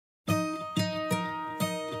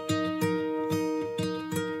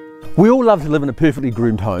We all love to live in a perfectly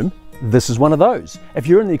groomed home. This is one of those. If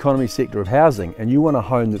you're in the economy sector of housing and you want a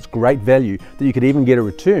home that's great value, that you could even get a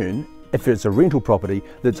return, if it's a rental property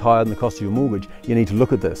that's higher than the cost of your mortgage, you need to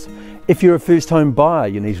look at this. If you're a first home buyer,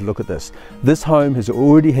 you need to look at this. This home has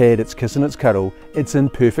already had its kiss and its cuddle, it's in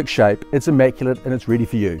perfect shape, it's immaculate and it's ready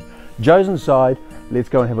for you. Joe's inside, let's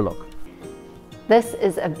go and have a look. This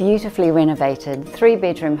is a beautifully renovated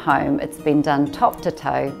 3-bedroom home. It's been done top to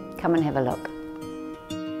toe. Come and have a look.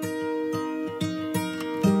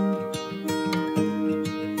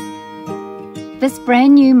 This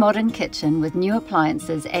brand new modern kitchen with new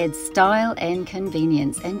appliances adds style and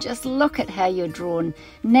convenience, and just look at how you're drawn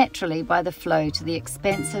naturally by the flow to the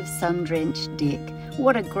expansive sun-drenched deck.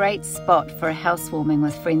 What a great spot for a housewarming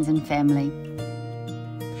with friends and family.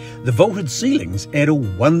 The vaulted ceilings add a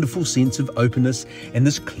wonderful sense of openness, and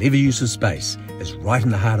this clever use of space is right in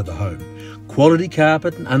the heart of the home. Quality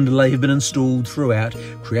carpet and underlay have been installed throughout,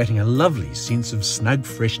 creating a lovely sense of snug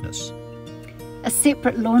freshness. A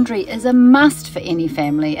separate laundry is a must for any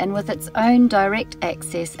family, and with its own direct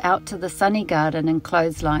access out to the sunny garden and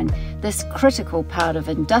clothesline, this critical part of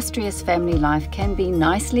industrious family life can be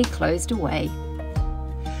nicely closed away.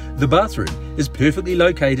 The bathroom is perfectly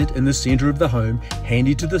located in the centre of the home,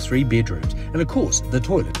 handy to the 3 bedrooms, and of course the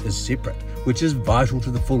toilet is separate, which is vital to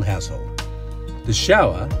the full household. The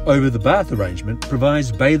shower over the bath arrangement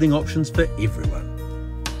provides bathing options for everyone.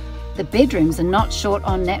 The bedrooms are not short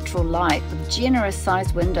on natural light, with generous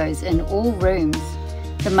sized windows in all rooms.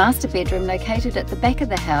 The master bedroom, located at the back of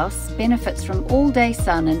the house, benefits from all-day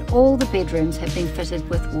sun, and all the bedrooms have been fitted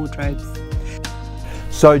with wardrobes.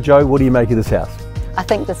 So Joe, what do you make of this house? I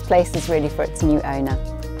think this place is ready for its new owner.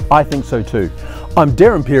 I think so too. I'm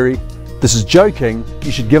Darren Perry, this is Joe King.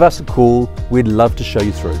 You should give us a call, we'd love to show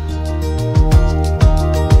you through.